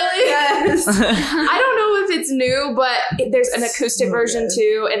 Really? Yes. I don't know if it's new, but there's an acoustic version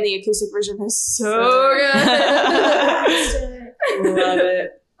too, and the acoustic version is so good. Love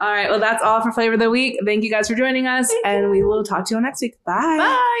it. All right. Well, that's all for Flavor of the Week. Thank you guys for joining us, and we will talk to you all next week. Bye.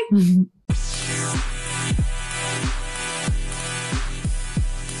 Bye.